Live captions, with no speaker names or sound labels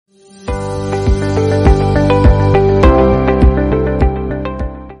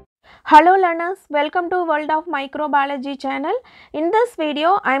Hello learners, welcome to World of Microbiology channel. In this video,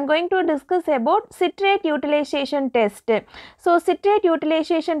 I am going to discuss about citrate utilization test. So, citrate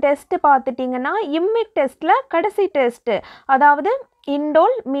utilization test பார்த்துட்டிங்கன்னா IMViC testல கடைசி test. அதாவது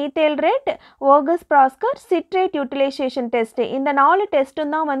indole, methyl rate, Voges Prosker, citrate utilization test. இந்த 4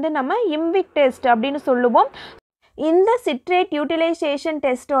 டெஸ்ட்டும் தான் வந்து நம்ம IMViC test அப்படினு சொல்லுவோம். இந்த citrate utilization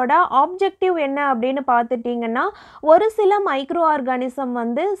test ஓட ஆப்ஜெக்டிவ் என்ன அப்படினு பார்த்துட்டீங்கன்னா ஒரு சில மைக்ரோ ஆர்கானிசம்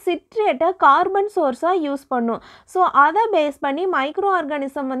வந்து சிட்ரேட்டை கார்பன் சோர்ஸா யூஸ் பண்ணும். ஸோ அதை பேஸ் பண்ணி மைக்ரோ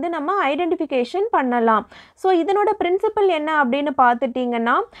ஆர்கானிசம் வந்து நம்ம ஐடென்டிஃபிகேஷன் பண்ணலாம். ஸோ இதனோட பிரின்சிபல் என்ன அப்படின்னு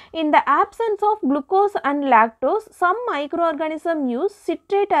பார்த்துட்டிங்கன்னா in the absence of glucose and lactose some microorganism use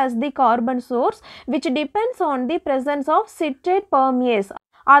citrate as the carbon source which depends on the presence of citrate permease.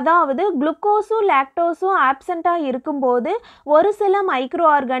 அதாவது குளுக்கோஸும் லாக்டோஸும் ஆப்சென்ட்டாக இருக்கும்போது ஒரு சில மைக்ரோ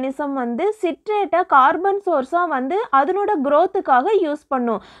ஆர்கானிசம் வந்து சிட்ரேட்டை கார்பன் சோர்ஸாக வந்து அதனோட க்ரோத்துக்காக யூஸ்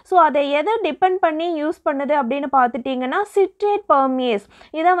பண்ணும். ஸோ அதை எதை டிபெண்ட் பண்ணி யூஸ் பண்ணுது அப்படின்னு பார்த்துட்டிங்கன்னா சிட்ரேட் பெர்மியேஸ்,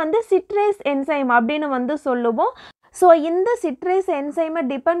 இதை வந்து சிட்ரேஸ் என்சைம் அப்படின்னு வந்து சொல்லுவோம். ஸோ இந்த சிட்ரேஸ் என்சைமை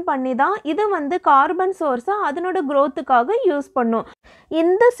டிபெண்ட் பண்ணி தான் இது வந்து கார்பன் சோர்ஸாக அதனோட க்ரோத்துக்காக யூஸ் பண்ணும்.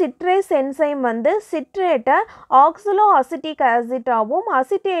 இந்த சிட்ரேஸ் என்சைம் வந்து சிட்ரேட்டை ஆக்சலோஅசிட்டிக் ஆசிட்டாகவும்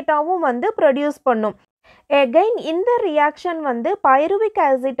அசிட்டேட்டாகவும் வந்து ப்ரொடியூஸ் பண்ணும். எகைன் இந்த ரியாக்ஷன் வந்து பைருவிக்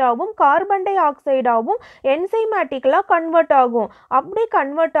ஆசிட்டாகவும் கார்பன் டை ஆக்சைடாகவும் என்சைமேட்டிக்கலாக கன்வெர்ட் ஆகும். அப்படி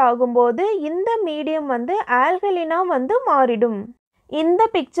கன்வெர்ட் ஆகும்போது இந்த மீடியம் வந்து ஆல்கலினாக வந்து மாறிடும். இந்த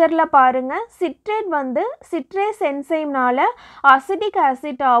பிக்சரில் பாருங்கள், சிட்ரேட் வந்து சிட்ரேஸ் என்சைம்னால் அசிட்டிக்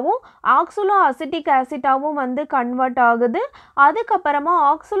ஆசிட்டாகவும் ஆக்சலோஅசிட்டிக் ஆசிட்டாகவும் வந்து கன்வெர்ட் ஆகுது. அதுக்கப்புறமா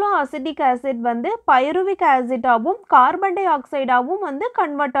ஆக்சலோஅசிட்டிக் ஆசிட் வந்து பைருவிக் ஆசிட்டாகவும் கார்பன் டை ஆக்சைடாகவும் வந்து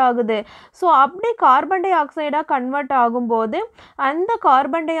கன்வெர்ட் ஆகுது. ஸோ அப்படி கார்பன் டை ஆக்சைடாக கன்வெர்ட் ஆகும்போது அந்த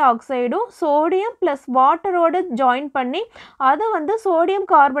carbon tie ஆக்சைடும் sodium plus வாட்டரோடு join பண்ணி அது வந்து சோடியம்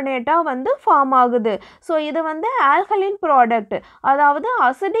கார்பனேட்டாக வந்து ஃபார்ம் ஆகுது. ஸோ இது வந்து ஆல்கலின் ப்ராடக்ட். அதாவது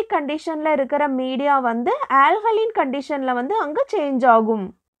அசிடிக் கண்டிஷனில் இருக்கிற மீடியா வந்து ஆல்கலின் கண்டிஷனில் வந்து அங்கே சேஞ்ச் ஆகும்.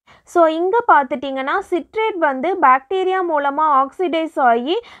 ஸோ இங்கே பார்த்துட்டிங்கன்னா சிட்ரேட் வந்து பாக்டீரியா மூலமாக ஆக்சிடைஸ்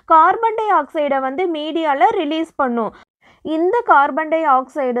ஆகி கார்பன் டை ஆக்சைடை வந்து மீடியாவில் ரிலீஸ் பண்ணும். இந்த கார்பன் டை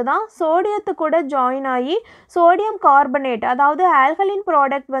ஆக்சைடு தான் சோடியத்து கூட ஜாயின் ஆகி சோடியம் கார்பனேட் அதாவது ஆல்கலின்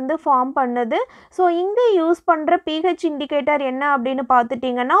ப்ராடக்ட் வந்து ஃபார்ம் பண்ணுது. ஸோ இங்கே யூஸ் பண்ணுற pH இண்டிகேட்டர் என்ன அப்படின்னு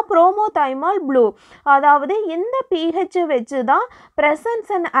பார்த்துட்டிங்கன்னா புரோமோதைமால் ப்ளூ. அதாவது இந்த pH வச்சு தான்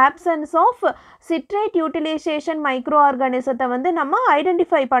presence and options of citrate utilisation micro ஆர்கானிசத்தை வந்து நம்ம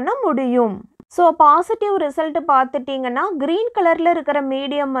ஐடென்டிஃபை பண்ண முடியும். ஸோ பாசிட்டிவ் ரிசல்ட் பார்த்துட்டிங்கன்னா க்ரீன் கலரில் இருக்கிற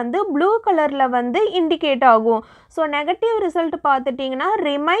மீடியம் வந்து ப்ளூ கலரில் வந்து இண்டிகேட் ஆகும். ஸோ நெகட்டிவ் ரிசல்ட் பார்த்துட்டிங்கன்னா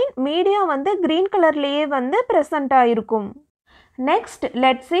ரிமைன் மீடியம் வந்து க்ரீன் கலர்லேயே வந்து ப்ரெசண்ட் ஆகிருக்கும். Next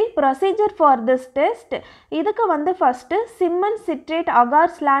let's see procedure for this test. இதுக்கு வந்து ஃபஸ்ட்டு சிம்மன் சிட்ரேட்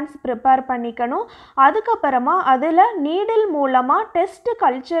அகார் ஸ்லான்ஸ் ப்ரிப்பேர் பண்ணிக்கணும். அதுக்கப்புறமா அதில் நீடில் மூலமாக டெஸ்ட்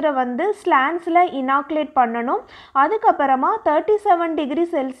கல்ச்சரை வந்து ஸ்லான்ஸில் இனாக்குலேட் பண்ணணும். அதுக்கப்புறமா 37 டிகிரி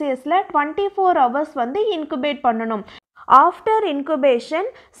செல்சியஸில் 24 ஹவர்ஸ் வந்து இன்குபேட் பண்ணணும். After incubation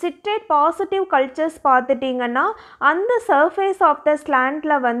citrate positive cultures பார்த்துட்டிங்கன்னா அந்த சர்ஃபேஸ் ஆஃப் த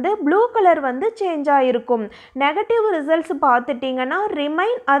ஸ்லாண்டில் வந்து ப்ளூ கலர் வந்து சேஞ்ச் ஆகிருக்கும். நெகட்டிவ் ரிசல்ட்ஸ் பார்த்துட்டிங்கன்னா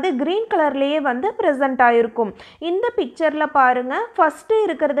ரிமைன் அது க்ரீன் கலர்லேயே வந்து ப்ரெசண்ட் ஆகிருக்கும். இந்த பிக்சரில் பாருங்கள், ஃபஸ்ட்டு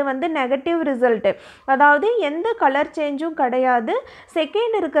இருக்கிறது வந்து நெகட்டிவ் ரிசல்ட்டு, அதாவது எந்த கலர் சேஞ்சும் கிடையாது.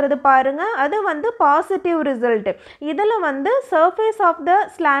 செகண்ட் இருக்கிறது பாருங்கள், அது வந்து பாசிட்டிவ் ரிசல்ட்டு. இதில் வந்து சர்ஃபேஸ் ஆஃப் த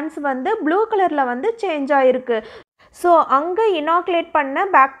ஸ்லாண்ட்ஸ் வந்து ப்ளூ கலரில் வந்து சேஞ்ச் ஆகிருக்கு. ஸோ அங்கே இனாக்குலேட் பண்ண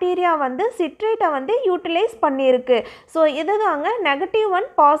பாக்டீரியா வந்து சிட்ரேட்டை வந்து யூட்டிலைஸ் பண்ணியிருக்கு. ஸோ இதுதாங்க negative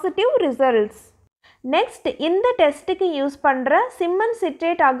and positive results. Next இந்த டெஸ்ட்டுக்கு யூஸ் பண்ணுற சிம்மன்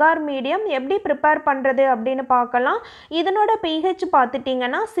சிட்ரேட் அகார் மீடியம் எப்படி ப்ரிப்பேர் பண்ணுறது அப்படின்னு பார்க்கலாம். இதனோட pH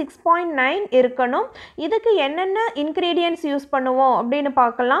பார்த்துட்டிங்கன்னா 6.9 இருக்கணும். இதுக்கு என்னென்ன இன்க்ரீடியன்ட்ஸ் யூஸ் பண்ணுவோம் அப்படின்னு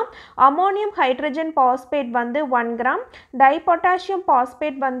பார்க்கலாம். அமோனியம் ஹைட்ரஜன் பாஸ்பேட் வந்து 1 கிராம், டைபொட்டாசியம்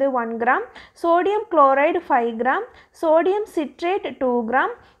பாஸ்பேட் வந்து 1 gram, sodium chloride 5 gram, sodium citrate 2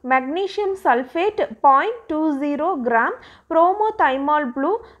 gram, magnesium sulfate 0.20 gram, புரோமோதைமால்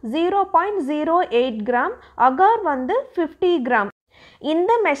blue 0.08 gram, agar வந்து 50 கிராம்.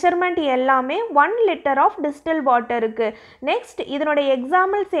 இந்த மெஷர்மெண்ட் எல்லாமே 1 லிட்டர் ஆஃப் டிஸ்டில் வாட்டருக்கு. நெக்ஸ்ட் இதனுடைய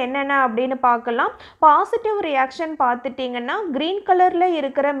எக்ஸாம்பிள்ஸ் என்னென்ன அப்படின்னு பார்க்கலாம். பாசிட்டிவ் ரியாக்ஷன் பார்த்துட்டிங்கன்னா க்ரீன் கலரில்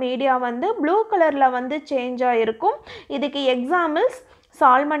இருக்கிற மீடியா வந்து ப்ளூ கலரில் வந்து சேஞ்ச் ஆகிருக்கும். இதுக்கு எக்ஸாம்பிள்ஸ்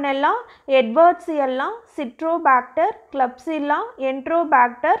சால்மனெல்லா, எட்வர்ட்ஸியல்லா, சிட்ரோபாக்டர், கிளப்சில்லா,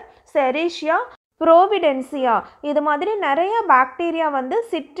 என்ட்ரோபாக்டர், செரிஷியா, ப்ரோவிடென்சியா, இது மாதிரி நிறைய பாக்டீரியா வந்து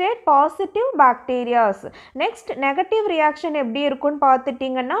citrate positive bacterias. Next negative reaction எப்படி இருக்குன்னு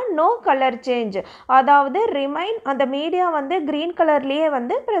பார்த்துட்டிங்கன்னா நோ கலர் சேஞ்ச், அதாவது ரிமைன் அந்த மீடியா வந்து க்ரீன் கலர்லேயே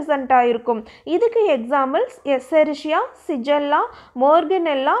வந்து ப்ரெசண்ட் ஆகிருக்கும். இதுக்கு எக்ஸாம்பிள்ஸ் எசெரிஷியா, சிஜெல்லா,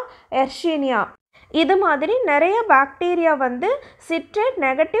 மோர்கனெல்லா, எர்ஷீனியா. இது மாதிரி நிறைய பாக்டீரியா வந்து சிட்ரேட்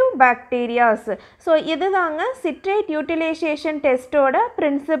நெகட்டிவ் பாக்டீரியாஸ். ஸோ இதுதாங்க சிட்ரேட் யூட்டிலைசேஷன் டெஸ்ட்டோட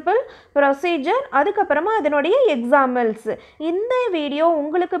பிரின்சிபல், ப்ரொசீஜர், அதுக்கப்புறமா அதனுடைய எக்ஸாம்பிள்ஸ். இந்த வீடியோ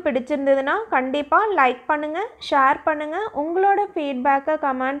உங்களுக்கு பிடிச்சிருந்ததுன்னா கண்டிப்பாக லைக் பண்ணுங்கள், ஷேர் பண்ணுங்கள், உங்களோட ஃபீட்பேக்கை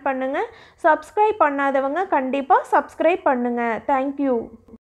கமெண்ட் பண்ணுங்கள். சப்ஸ்கிரைப் பண்ணாதவங்க கண்டிப்பாக சப்ஸ்கிரைப் பண்ணுங்கள். தேங்க்யூ.